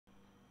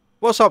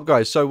What's up,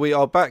 guys? So we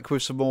are back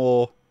with some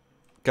more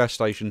Gas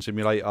Station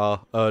Simulator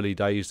early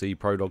days, the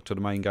prologue to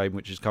the main game,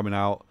 which is coming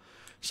out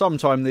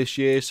sometime this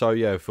year. So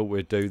yeah, I thought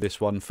we'd do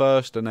this one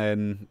first, and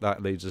then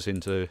that leads us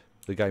into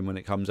the game when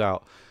it comes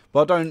out.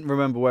 But I don't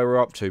remember where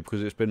we're up to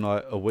because it's been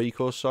like a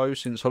week or so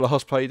since I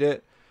last played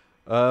it,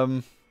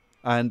 and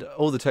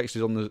all the text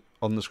is on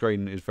the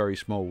screen is very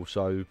small,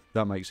 so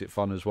that makes it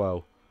fun as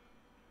well.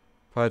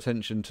 Pay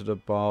attention to the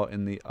bar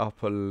in the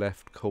upper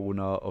left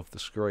corner of the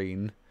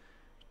screen.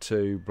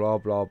 To blah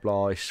blah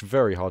blah. It's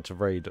very hard to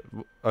read.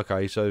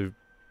 Okay, so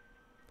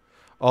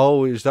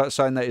oh, is that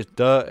saying that it's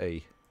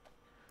dirty?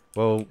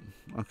 Well,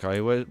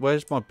 okay.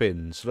 Where's my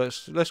bins?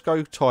 Let's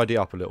go tidy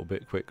up a little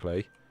bit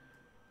quickly.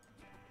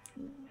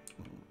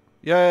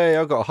 Yay!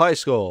 I got a high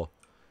score.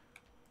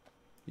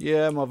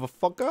 Yeah,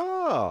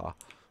 motherfucker.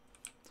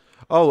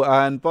 Oh,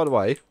 and by the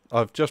way,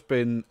 I've just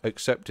been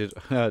accepted,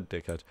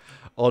 dickhead,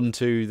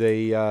 onto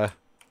the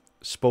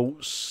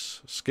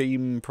sports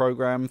scheme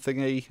program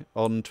thingy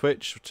on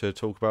Twitch to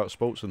talk about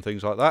sports and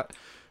things like that.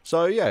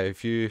 So yeah,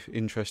 if you're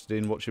interested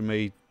in watching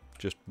me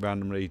just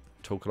randomly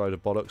talk a load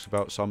of bollocks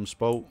about some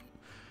sport,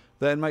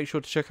 then make sure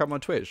to check out my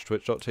Twitch,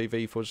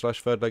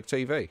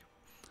 twitch.tv/thirdlegtv.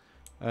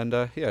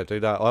 And yeah, do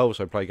that. I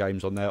also play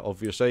games on there,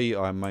 obviously.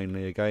 I'm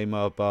mainly a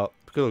gamer, but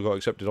because I got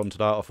accepted onto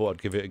that, I thought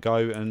I'd give it a go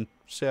and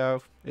see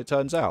how it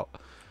turns out.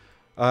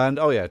 And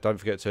oh yeah, don't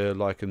forget to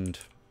like and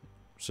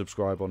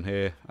subscribe on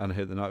here and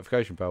hit the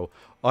notification bell.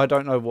 I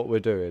don't know what we're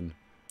doing.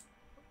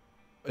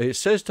 It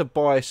says to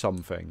buy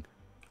something.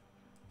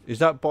 Is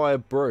that buy a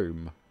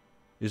broom?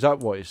 Is that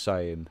what it's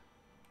saying?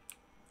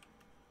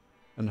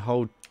 And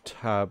hold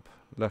tab,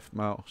 left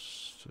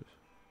mouse.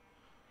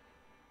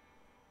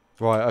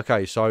 Right,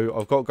 okay, so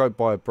I've got to go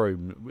buy a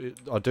broom.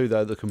 I do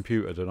that at the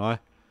computer, don't I?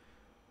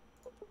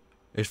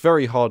 It's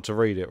very hard to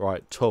read it.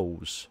 Right,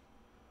 tools.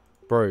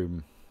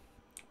 Broom.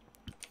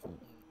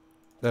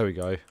 There we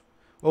go.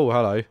 Oh,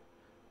 hello.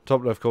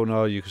 Top left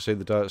corner, you can see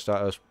the dirt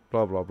status,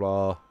 blah, blah,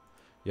 blah.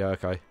 Yeah,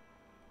 okay.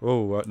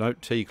 Oh, no,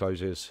 T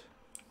closes.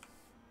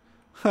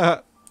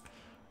 I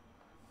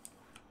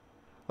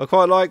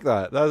quite like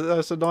that.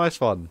 That's a nice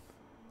one.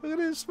 Look at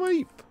it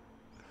sweep.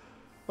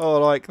 Oh,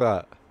 I like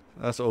that.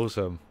 That's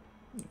awesome.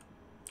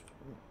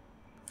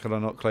 Can I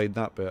not clean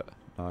that bit?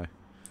 No.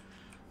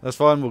 That's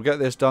fine, we'll get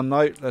this done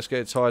though. Let's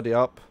get it tidy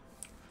up.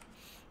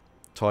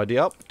 Tidy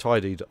up?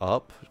 Tidied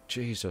up?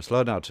 Jesus,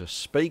 learn how to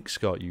speak,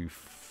 Scott, you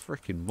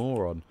freaking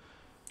moron.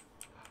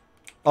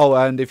 Oh,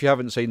 and if you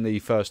haven't seen the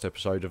first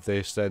episode of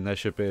this, then there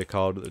should be a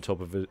card at the top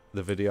of the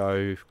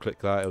video. Click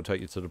that, it'll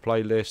take you to the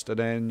playlist, and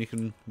then you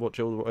can watch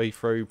it all the way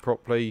through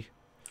properly.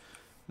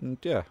 And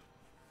yeah.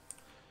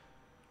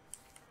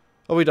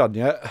 Are we done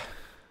yet?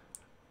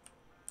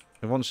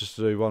 It wants us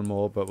to do one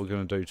more, but we're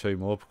going to do two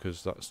more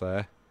because that's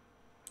there.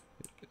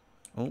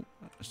 Oh,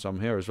 some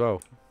here as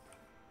well.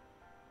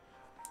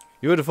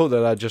 You would have thought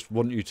that they'd just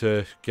want you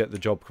to get the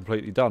job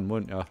completely done,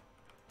 wouldn't you?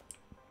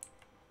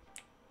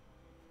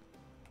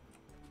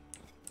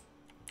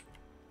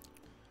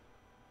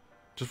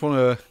 Just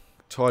want to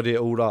tidy it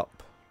all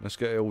up. Let's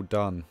get it all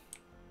done.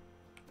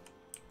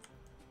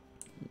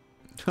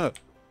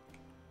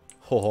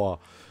 Oh,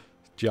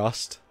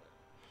 just.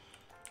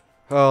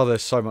 Oh,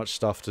 there's so much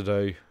stuff to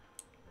do.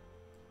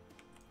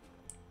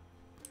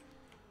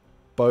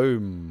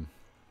 Boom.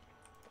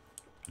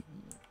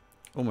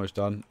 Almost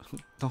done.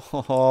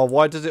 Oh,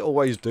 why does it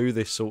always do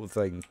this sort of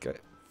thing?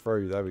 Get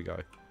through. There we go.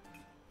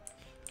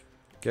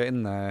 Get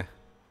in there.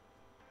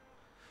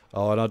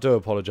 Oh, and I do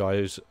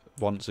apologise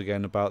once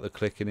again about the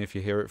clicking if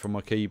you hear it from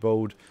my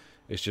keyboard.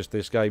 It's just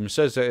this game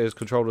says it is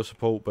controller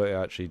support, but it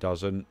actually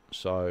doesn't.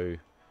 So,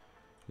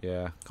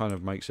 yeah, kind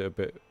of makes it a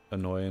bit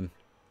annoying.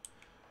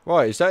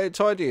 Right, is that it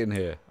tidy in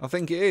here? I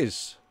think it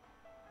is.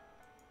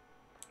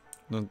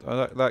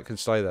 That can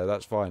stay there,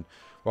 that's fine.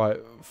 Right,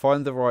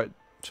 find the right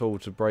tool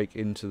to break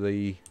into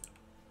the...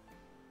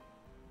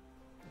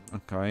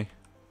 Okay.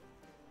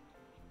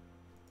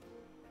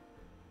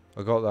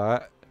 I got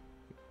that.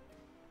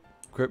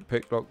 Grip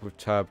pick lock with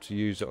tab to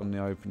use it on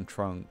the open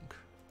trunk.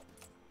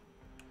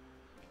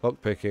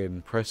 Lock pick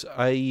in. Press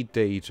AD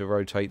to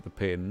rotate the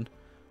pin.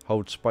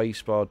 Hold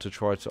spacebar to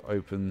try to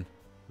open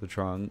the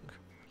trunk.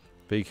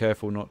 Be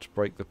careful not to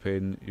break the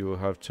pin. You will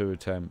have 2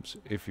 attempts.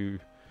 If you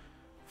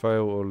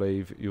fail or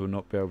leave, you will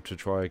not be able to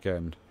try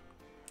again.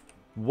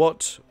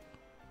 What?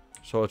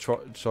 So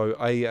so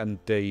A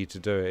and D to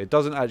do it. It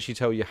doesn't actually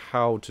tell you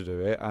how to do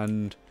it.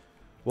 And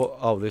what?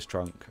 Oh, this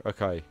trunk.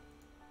 Okay.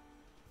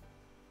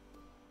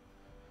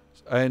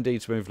 A and D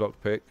to move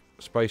lockpick.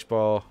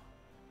 Spacebar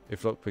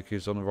if lockpick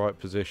is on the right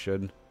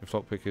position. If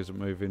lockpick isn't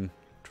moving,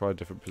 try a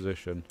different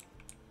position.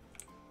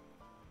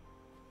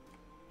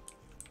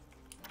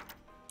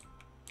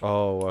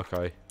 Oh,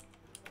 okay.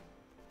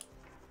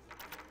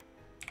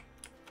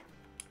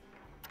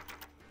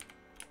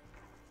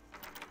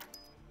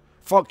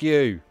 Fuck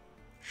you!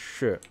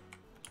 Shit.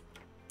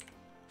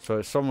 So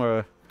it's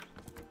somewhere...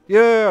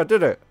 Yeah, I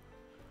did it!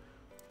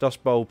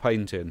 Dust bowl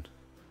painting.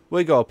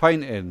 We got a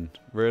painting,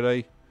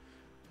 really?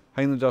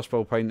 Hang the dust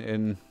bowl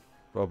painting,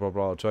 blah blah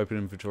blah, to open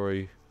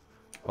inventory.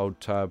 Old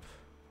tab.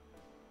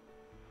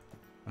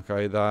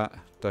 Okay, that.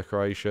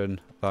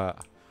 Decoration.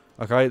 That.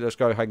 Okay, let's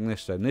go hang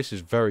this then. This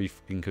is very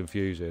fucking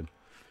confusing.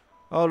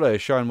 Oh, look,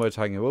 it's showing where it's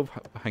hanging. We'll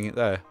hang it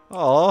there.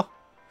 Oh.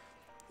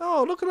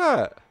 Oh, look at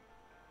that.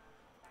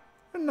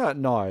 Isn't that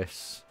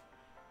nice?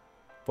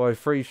 Buy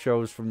 3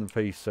 shells from the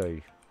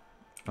PC.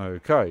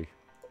 Okay.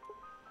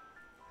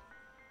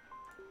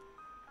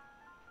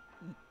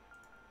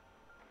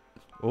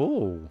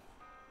 Oh.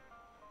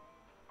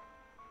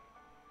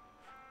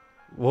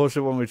 What does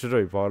it want me to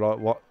do? Buy like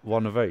what,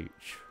 one of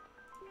each?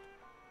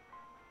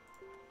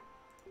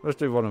 Let's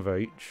do one of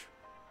each.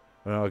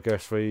 And I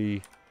guess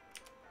we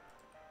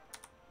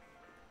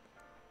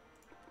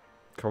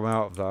come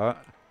out of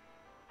that.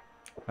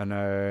 And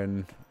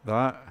then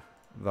that.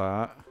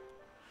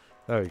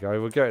 There we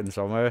go, we're getting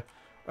somewhere.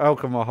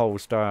 Alcohol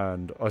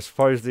stand. I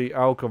suppose the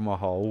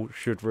alcohol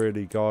should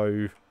really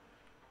go...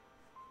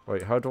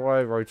 Wait, how do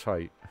I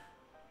rotate?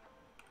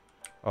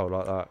 Oh,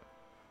 like that.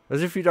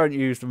 As if you don't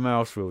use the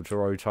mouse wheel to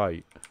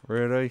rotate.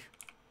 Really?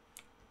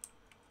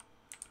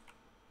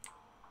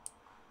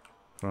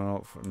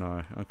 No,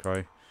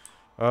 okay.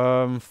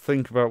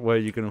 Think about where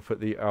you're going to put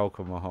the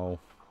alcohol.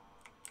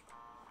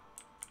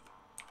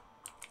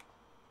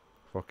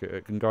 Fuck it,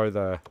 it can go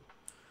there.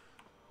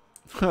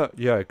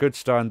 Yeah, good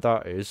stand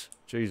that is.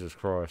 Jesus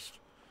Christ.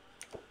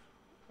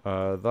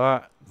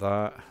 That.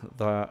 I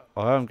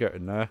am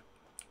getting there.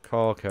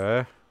 Car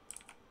care.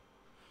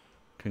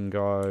 Can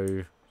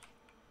go...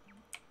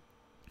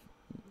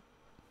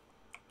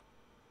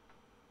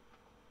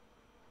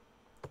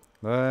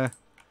 There.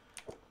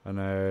 And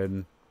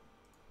then...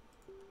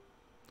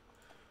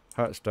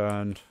 Hat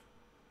stand.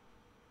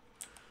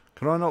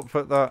 Can I not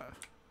put that...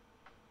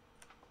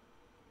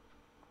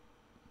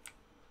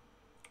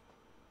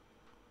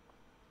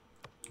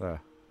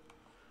 There.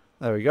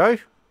 There we go.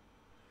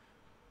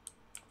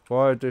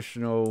 Buy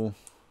additional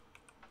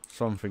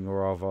something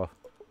or other.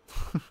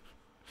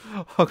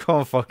 I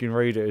can't fucking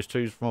read it, it's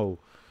too small.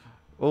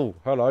 Oh,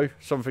 hello.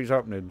 Something's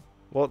happening.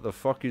 What the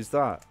fuck is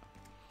that?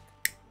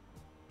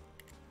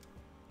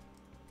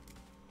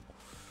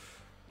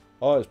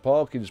 Oh, it's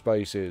parking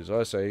spaces,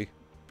 I see.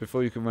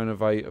 Before you can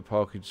renovate a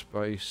parking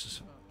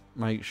space,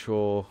 make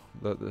sure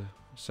that the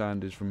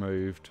sand is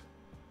removed.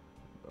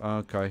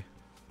 Okay.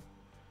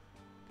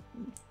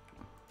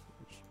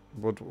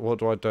 What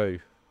do I do?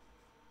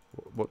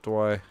 What do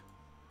I...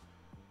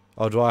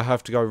 Oh, do I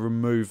have to go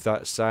remove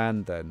that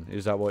sand then?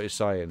 Is that what it's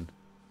saying?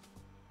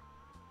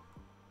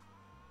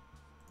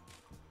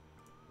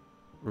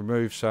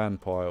 Remove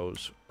sand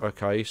piles.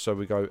 Okay, so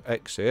we go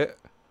exit.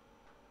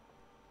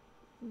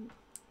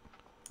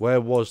 Where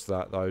was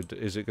that though?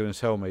 Is it going to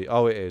tell me?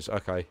 Oh, it is.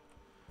 Okay.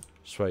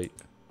 Sweet.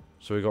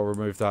 So we got to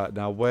remove that.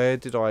 Now, where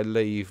did I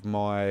leave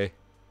my...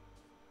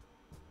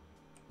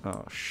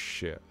 Oh,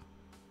 shit.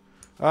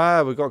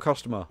 Ah, we've got a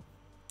customer.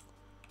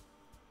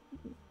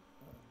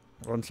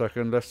 1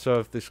 second, let's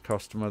serve this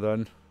customer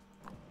then.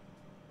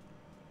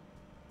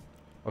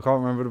 I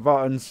can't remember the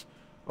buttons.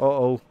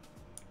 Uh-oh.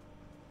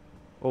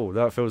 Oh,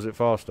 that fills it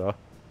faster.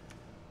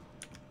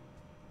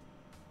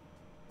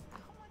 How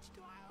much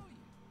do I owe you?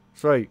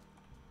 Sweet.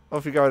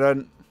 Off you go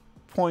then.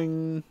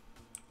 Poing.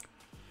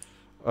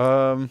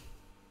 Oh,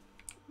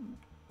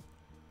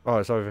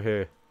 it's over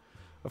here.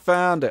 I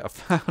found it. I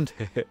found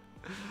it.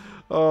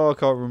 Oh, I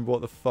can't remember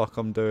what the fuck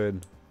I'm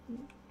doing.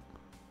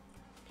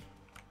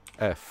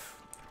 F.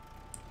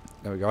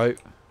 There we go.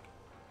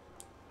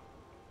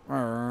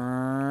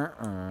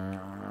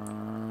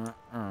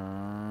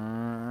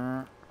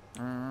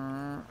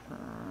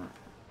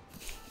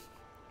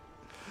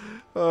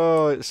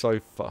 Oh, it's so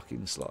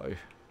fucking slow.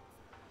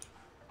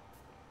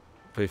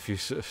 But if you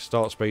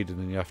start speeding,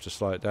 then you have to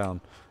slow it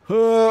down.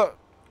 No,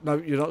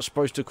 you're not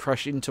supposed to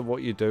crash into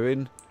what you're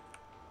doing.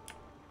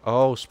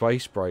 Oh,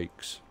 space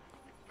brakes.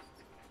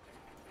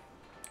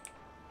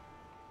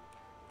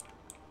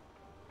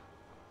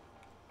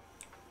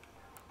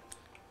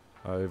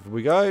 Over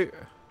we go.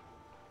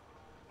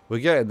 We're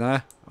getting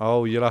there.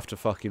 Oh, you'll have to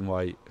fucking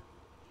wait.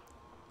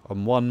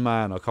 I'm one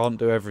man. I can't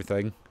do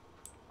everything.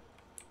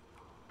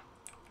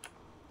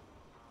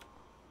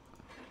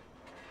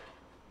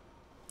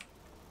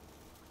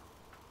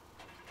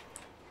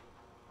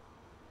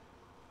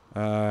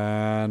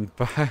 And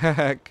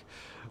back.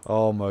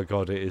 Oh my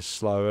god, it is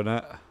slow, isn't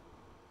it?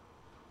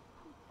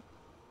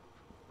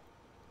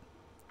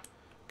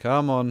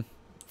 Come on.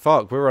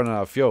 Fuck, we're running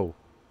out of fuel.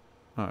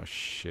 Oh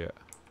shit.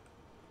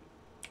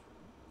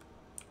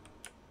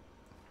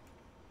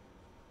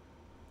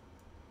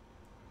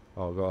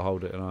 Oh, I've got to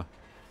hold it, and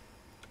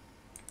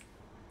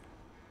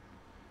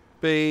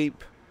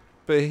beep,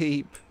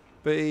 beep,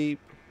 beep.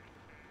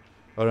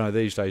 Oh no,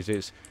 these days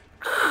it's...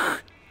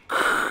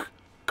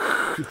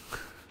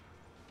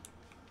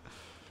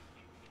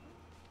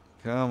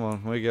 Come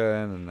on, we're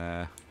getting in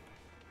there.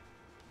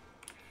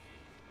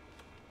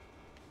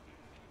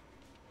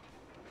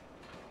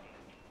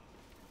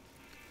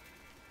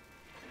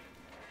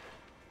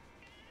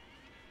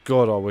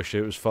 God, I wish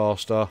it was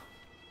faster.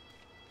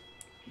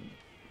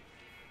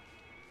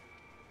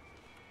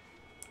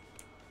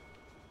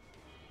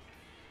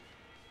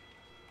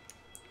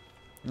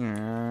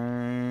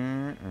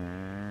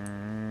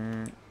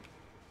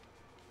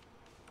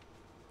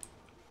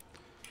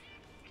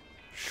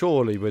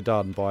 Surely we're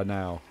done by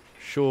now.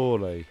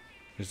 Surely.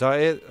 Is that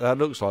it? That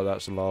looks like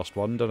that's the last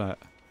one, doesn't it?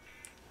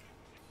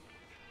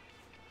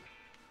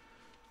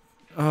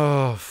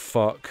 Oh,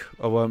 fuck.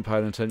 I weren't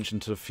paying attention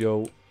to the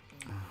fuel.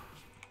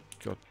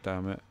 God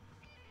damn it.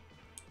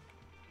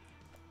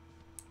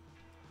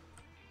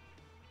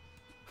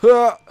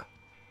 Out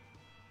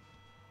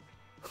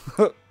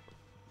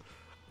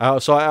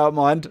of sight, out of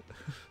mind.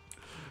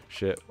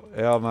 Shit.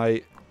 Yeah,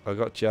 mate. I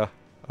got ya.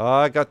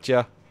 I got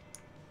ya.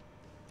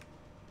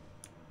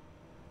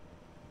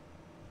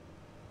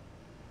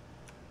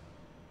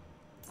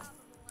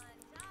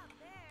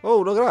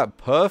 Oh, look at that.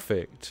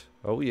 Perfect.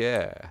 Oh,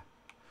 yeah.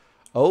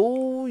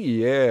 Oh,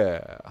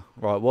 yeah.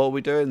 Right, what are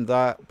we doing?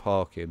 That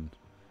parking.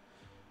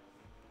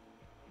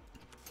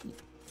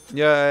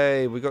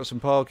 Yay, we got some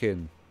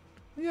parking.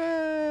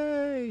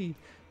 Yay.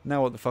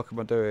 Now what the fuck am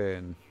I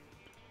doing?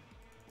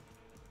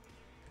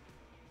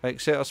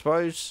 Exit, I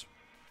suppose?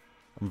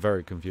 I'm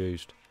very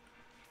confused.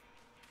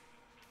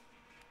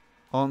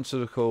 Answer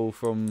the call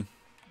from...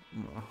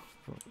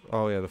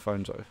 Oh, yeah, the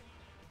phone's off.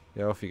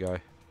 Yeah, off you go.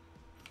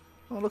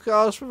 Oh, look at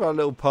us with our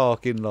little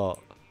parking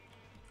lot.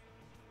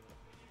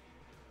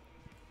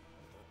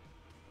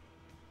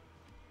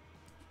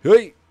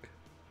 Hey!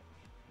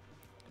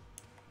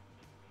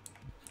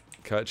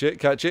 Catch it,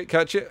 catch it,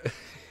 catch it.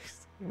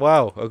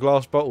 Wow, a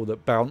glass bottle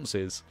that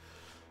bounces.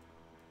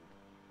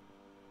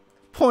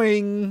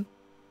 Poing!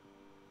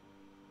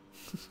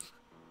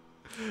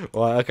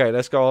 Right, okay,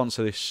 let's go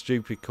answer this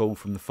stupid call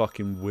from the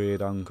fucking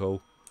weird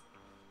uncle.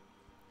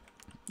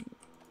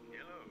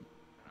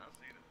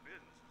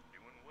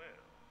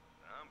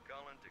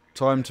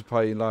 Time to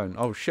pay loan.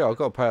 Oh shit, I've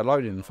got to pay a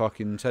loan in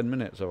fucking 10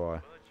 minutes, have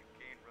I?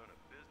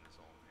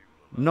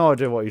 No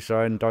idea what he's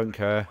saying, don't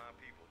care.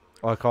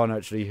 I can't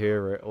actually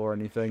hear it or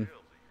anything.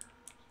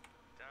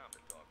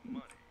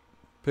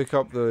 Pick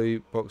up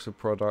the box of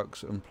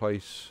products and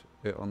place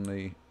it on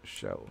the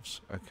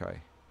shelves.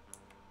 Okay.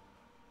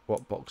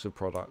 What box of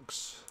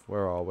products?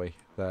 Where are we?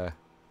 There.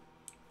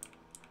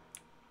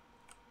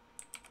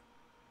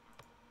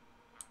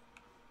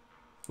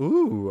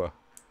 Ooh.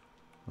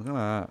 Look at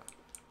that.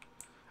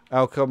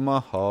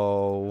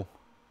 Alcohol.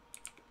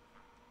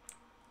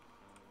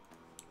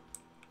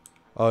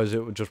 Oh, is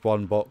it just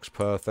one box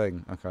per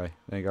thing? Okay,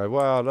 there you go.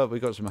 Wow, look, we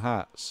got some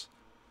hats.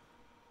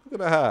 Look at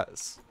the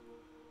hats.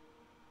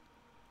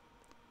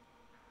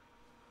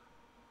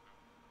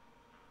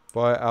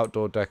 Buy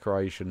outdoor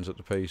decorations at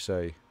the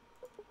PC.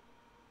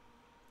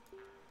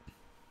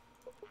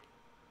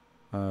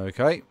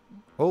 Okay.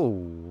 Oh,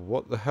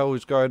 what the hell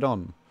is going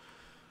on?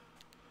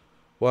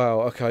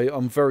 Wow, okay,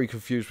 I'm very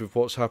confused with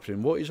what's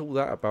happening. What is all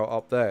that about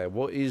up there?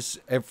 What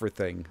is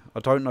everything? I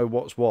don't know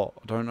what's what.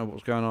 I don't know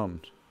what's going on.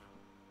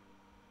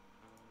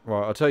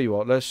 Right, I'll tell you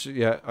what, let's...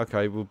 Yeah,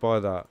 okay, we'll buy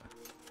that.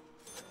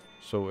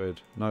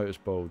 Sorted. Notice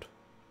board.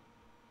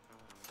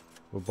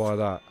 We'll buy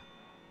that.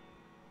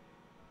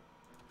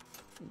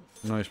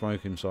 No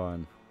smoking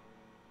sign.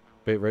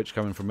 Bit rich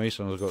coming from me,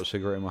 so I've got a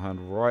cigarette in my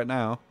hand right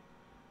now.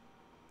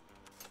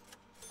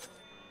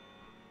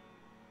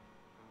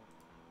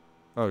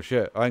 Oh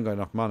shit, I ain't got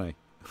enough money.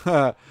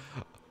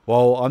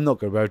 Well, I'm not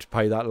going to be able to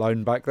pay that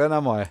loan back then,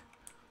 am I?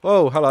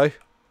 Oh, hello.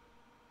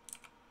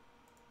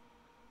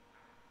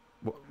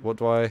 What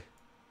do I...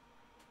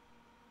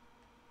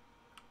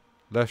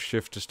 Left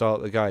shift to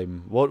start the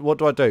game. What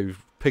do I do?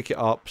 Pick it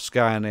up,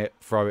 scan it,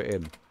 throw it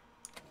in.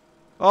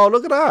 Oh,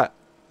 look at that!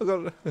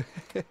 Look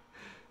at...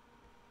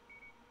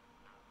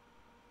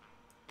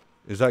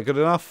 Is that good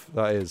enough?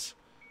 That is.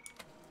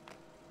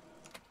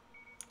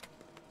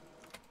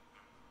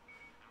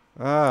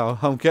 Ah,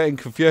 I'm getting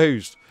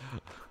confused.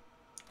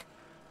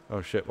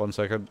 Oh shit, 1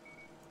 second.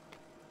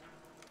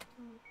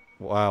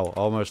 Wow, I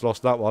almost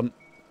lost that one.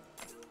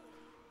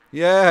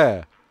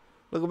 Yeah!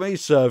 Look at me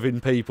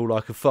serving people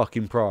like a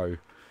fucking pro.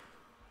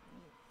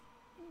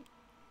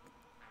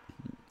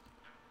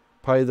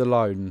 Pay the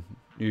loan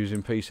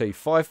using PC.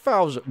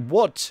 5,000?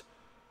 What?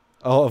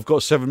 Oh, I've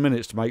got 7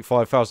 minutes to make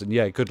 5,000.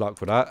 Yeah, good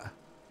luck with that.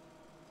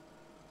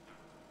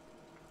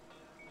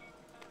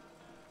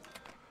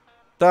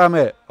 Damn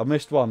it! I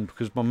missed one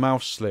because my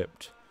mouse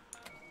slipped.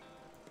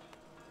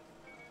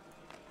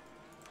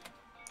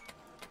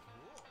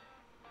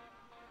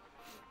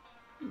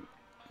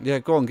 Yeah,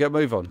 go on, get a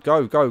move on.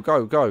 Go, go,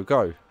 go, go,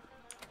 go.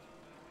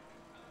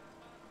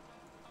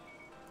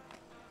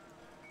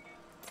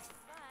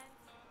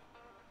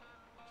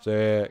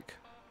 Sick.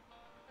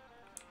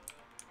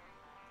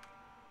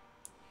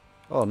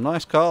 Oh,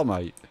 nice car,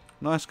 mate.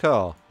 Nice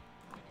car.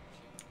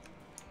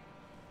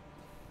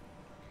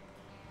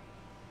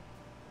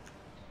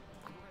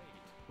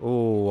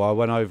 Oh, I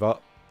went over.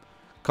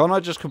 Can't I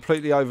just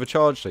completely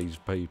overcharge these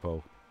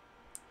people?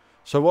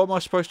 So what am I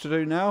supposed to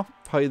do now?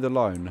 Pay the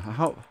loan.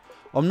 How?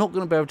 I'm not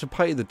going to be able to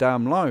pay the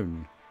damn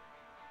loan.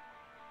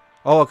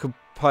 Oh, I could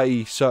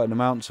pay certain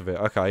amounts of it.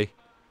 Okay.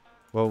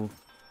 Well,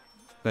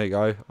 there you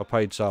go. I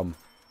paid some.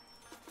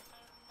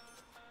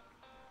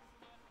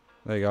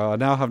 There you go. I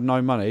now have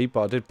no money,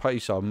 but I did pay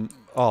some.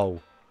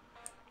 Oh.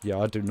 Yeah,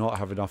 I do not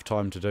have enough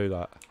time to do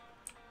that.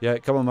 Yeah,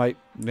 come on, mate.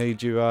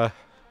 Need you,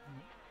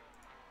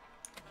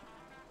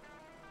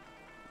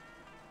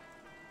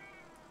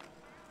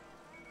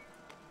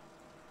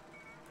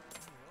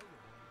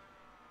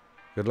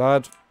 Good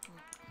lad.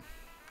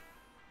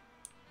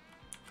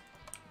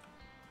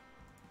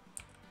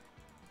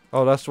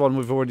 Oh, that's the one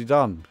we've already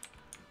done.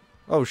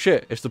 Oh,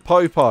 shit. It's the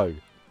Popo.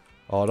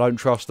 Oh, I don't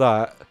trust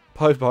that.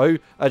 Popo,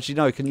 actually,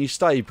 no. Can you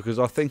stay? Because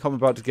I think I'm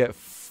about to get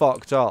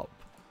fucked up.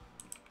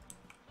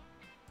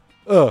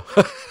 Ugh.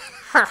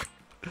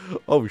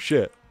 Oh,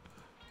 shit.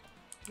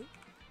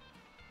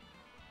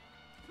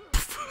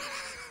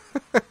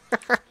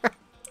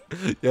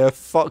 Yeah,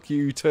 fuck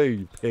you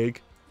too,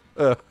 pig.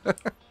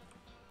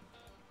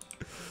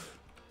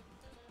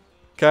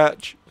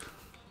 Catch.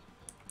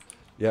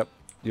 Yep,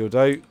 you'll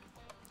do.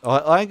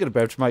 I ain't going to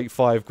be able to make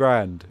 5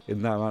 grand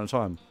in that amount of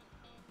time.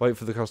 Wait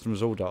for the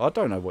customer's order. I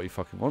don't know what he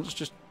fucking wants.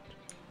 Just...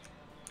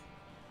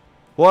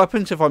 What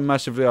happens if I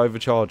massively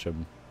overcharge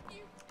him?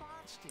 You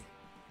botched it.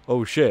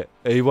 Oh shit,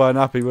 he weren't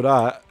happy with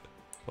that.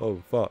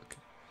 Oh fuck.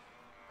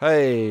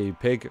 Hey,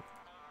 pig.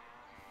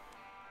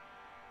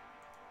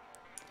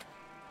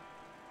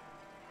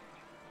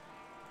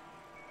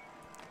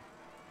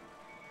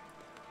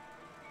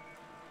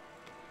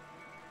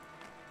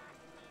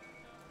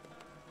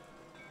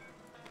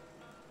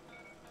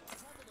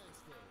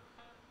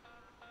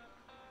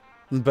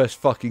 The best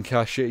fucking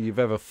cashier you've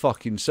ever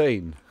fucking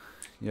seen.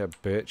 Yeah,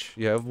 bitch.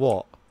 Yeah,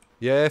 what?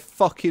 Yeah,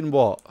 fucking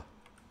what?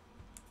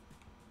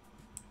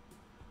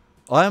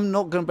 I am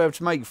not going to be able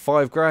to make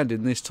 5 grand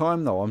in this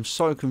time, though. I'm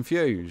so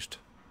confused.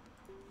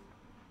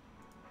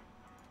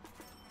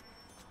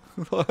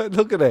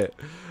 Look at it.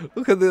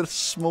 Look at the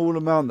small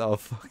amount that I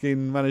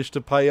fucking managed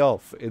to pay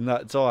off in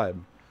that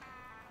time.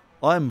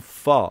 I'm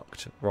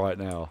fucked right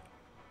now.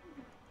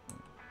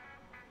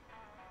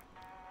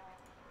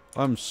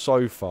 I'm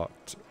so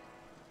fucked.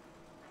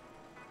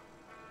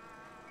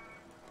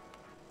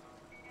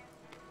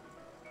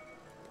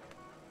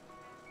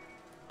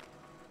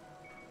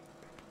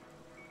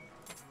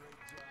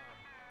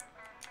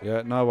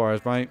 Yeah, no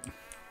worries, mate.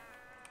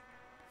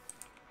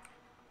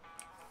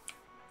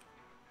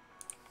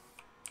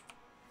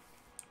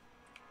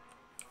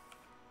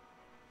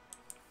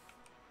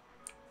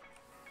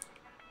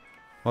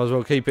 Might as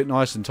well keep it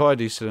nice and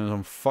tidy since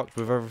I'm fucked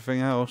with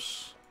everything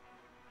else.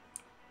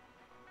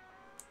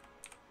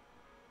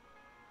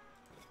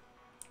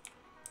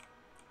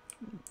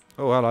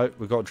 Oh, hello.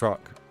 We've got a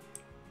truck.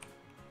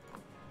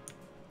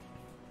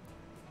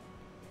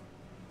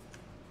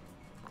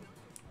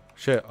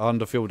 Shit, I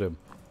underfueled him.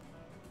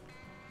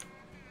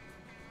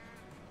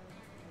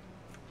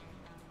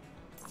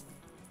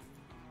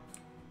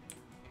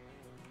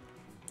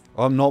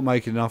 I'm not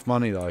making enough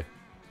money, though.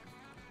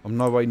 I'm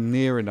no way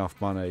near enough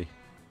money.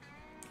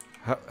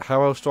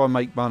 How else do I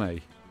make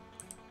money?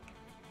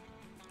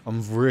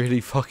 I'm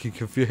really fucking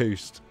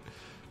confused.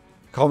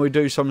 Can't we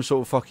do some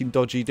sort of fucking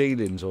dodgy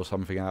dealings or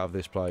something out of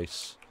this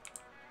place?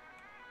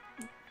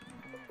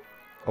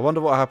 I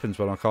wonder what happens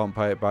when I can't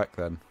pay it back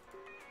then.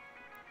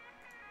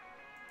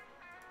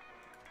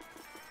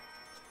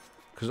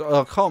 Because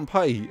I can't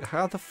pay.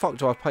 How the fuck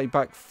do I pay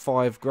back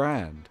 5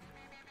 grand?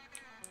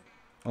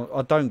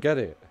 I don't get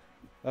it.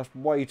 That's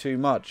way too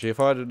much. If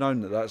I'd have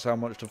known that that's how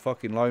much the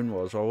fucking loan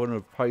was, I wouldn't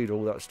have paid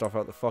all that stuff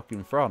out the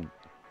fucking front.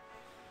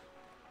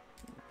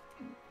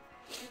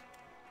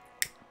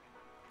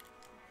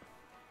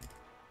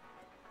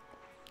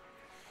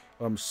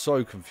 I'm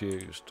so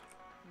confused.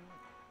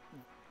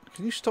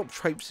 Can you stop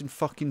traipsing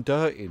fucking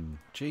dirt in?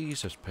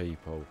 Jesus,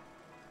 people.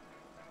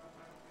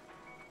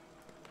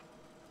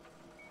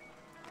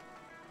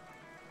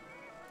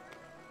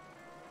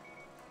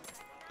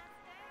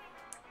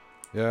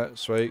 Yeah,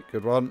 sweet.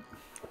 Good one.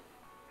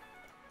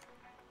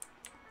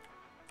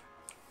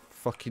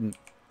 Fucking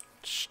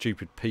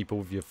stupid people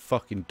with your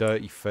fucking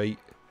dirty feet.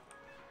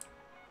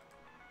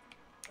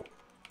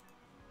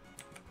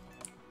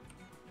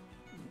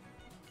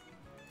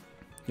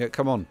 Yeah,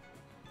 come on.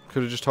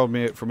 Could have just told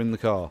me it from in the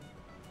car.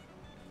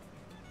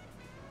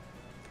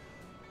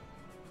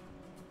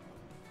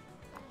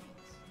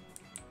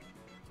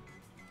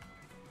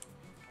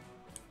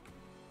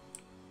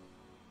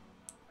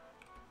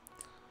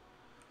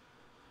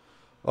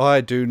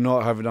 I do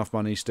not have enough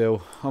money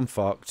still. I'm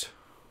fucked.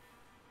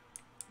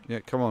 Yeah,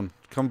 come on.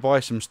 Come buy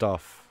some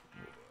stuff.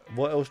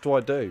 What else do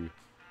I do?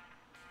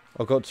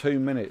 I've got 2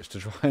 minutes to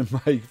try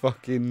and make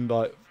fucking,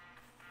 like,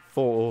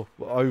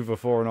 over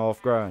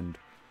 4.5 grand.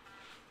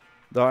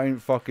 That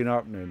ain't fucking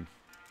happening.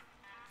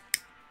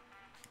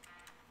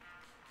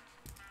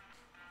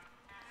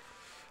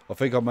 I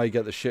think I may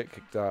get the shit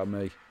kicked out of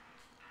me.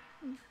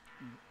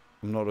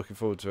 I'm not looking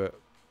forward to it.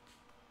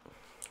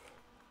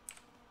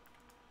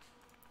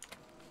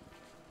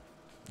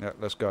 Yeah,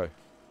 let's go.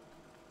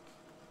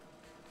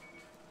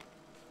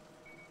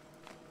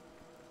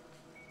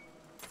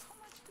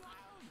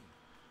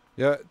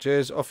 Yeah,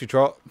 cheers. Off you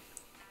trot.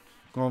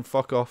 Go on,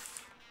 fuck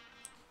off.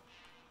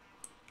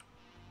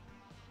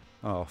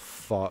 Oh,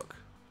 fuck.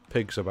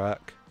 Pigs are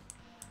back.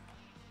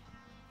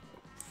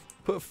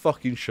 Put a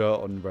fucking shirt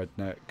on,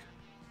 redneck.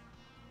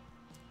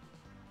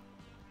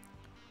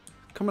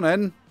 Come on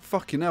then.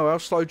 Fucking hell, how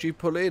slow do you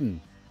pull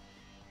in?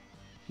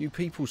 You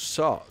people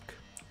suck.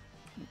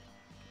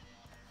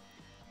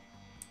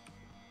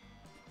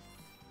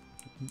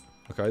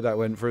 Okay, that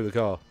went through the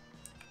car.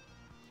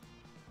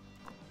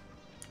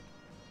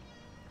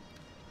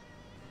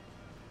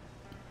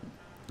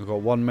 I've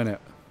got 1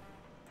 minute.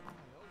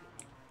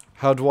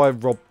 How do I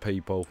rob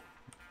people?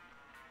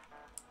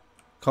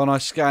 Can't I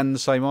scan the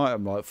same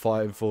item like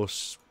 5 or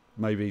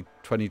maybe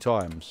 20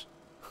 times?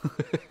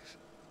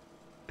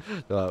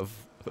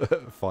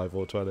 5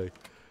 or 20.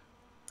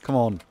 Come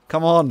on.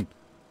 Come on.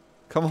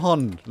 Come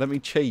on. Let me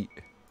cheat.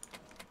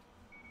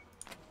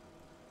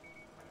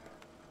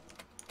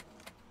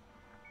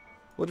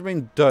 What do you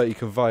mean dirty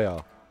conveyor?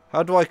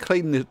 How do I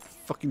clean the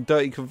fucking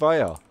dirty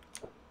conveyor?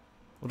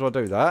 What do I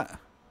do? That?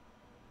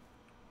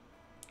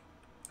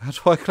 How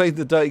do I clean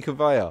the dirty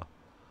conveyor?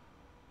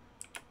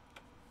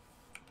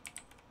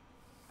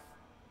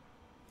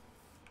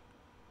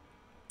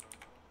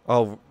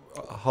 Oh,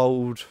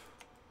 hold.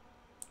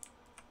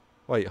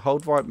 Wait,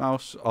 hold right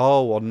mouse.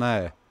 Oh, on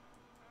there.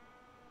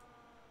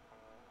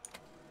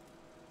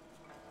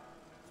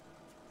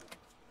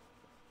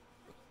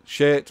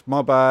 Shit,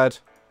 my bad.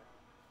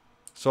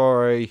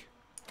 Sorry.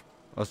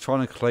 I was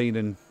trying to clean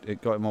and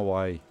it got in my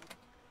way.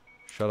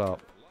 Shut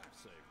up.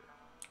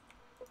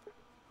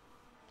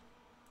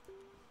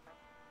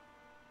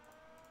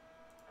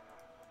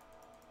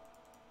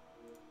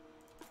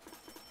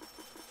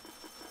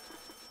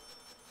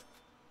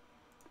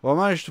 Well,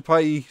 I managed to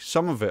pay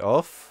some of it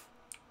off.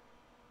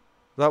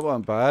 That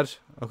wasn't bad.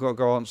 I've got to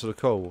go answer the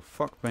call.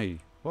 Fuck me.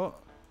 What?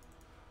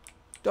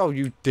 Oh,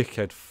 you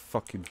dickhead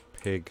fucking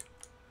pig.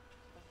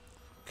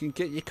 Can you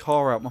get your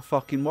car out my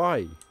fucking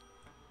way?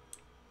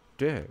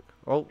 Dick.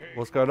 Oh,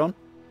 what's going on?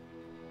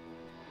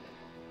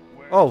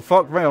 Oh,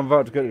 fuck me. I'm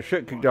about to get the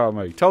shit kicked out of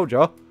me. Told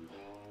ya.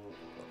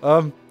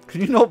 Can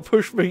you not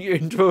push me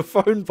into a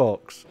phone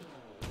box?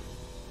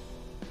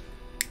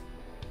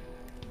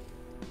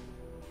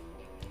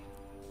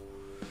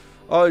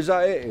 Oh, is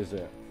that it, is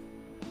it?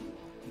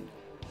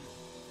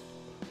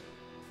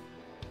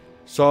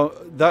 So,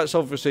 that's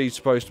obviously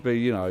supposed to be,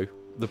 you know,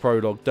 the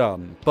prologue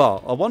done.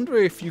 But, I wonder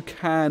if you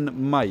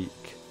can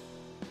make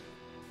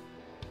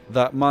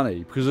that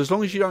money. Because as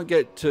long as you don't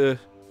get to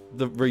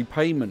the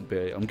repayment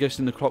bit, I'm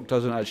guessing the clock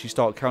doesn't actually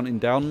start counting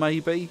down,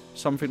 maybe?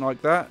 Something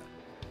like that.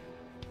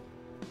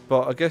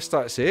 But, I guess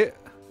that's it.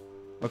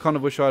 I kind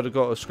of wish I had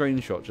got a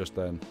screenshot just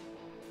then.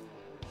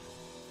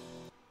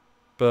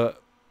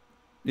 But...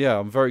 yeah,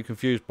 I'm very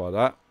confused by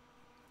that.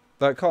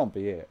 That can't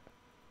be it.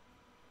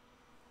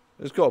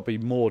 There's got to be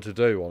more to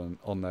do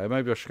on there.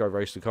 Maybe I should go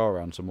race the car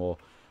around some more.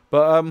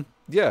 But,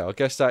 yeah, I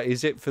guess that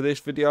is it for this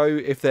video.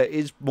 If there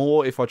is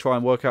more, if I try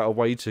and work out a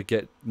way to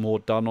get more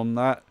done on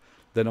that,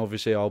 then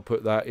obviously I'll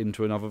put that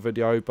into another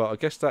video. But I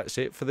guess that's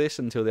it for this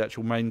until the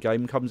actual main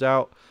game comes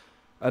out.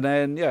 And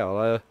then, yeah,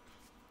 I'll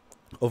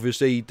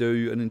obviously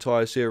do an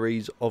entire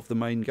series of the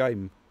main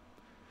game.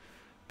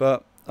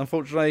 But...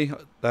 unfortunately,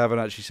 they haven't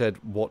actually said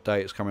what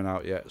day it's coming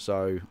out yet,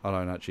 so I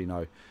don't actually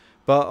know.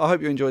 But I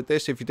hope you enjoyed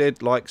this. If you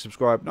did, like,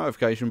 subscribe,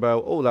 notification bell,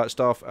 all that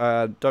stuff.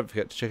 And don't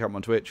forget to check out my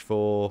Twitch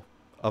for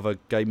other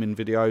gaming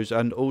videos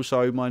and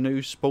also my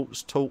new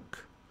sports talk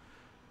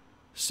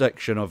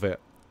section of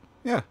it.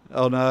 Yeah,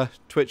 on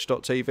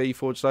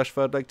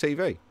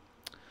twitch.tv/thirdlegtv.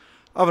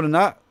 Other than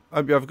that, I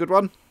hope you have a good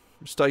one.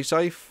 Stay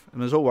safe,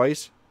 and as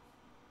always,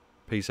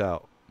 peace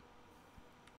out.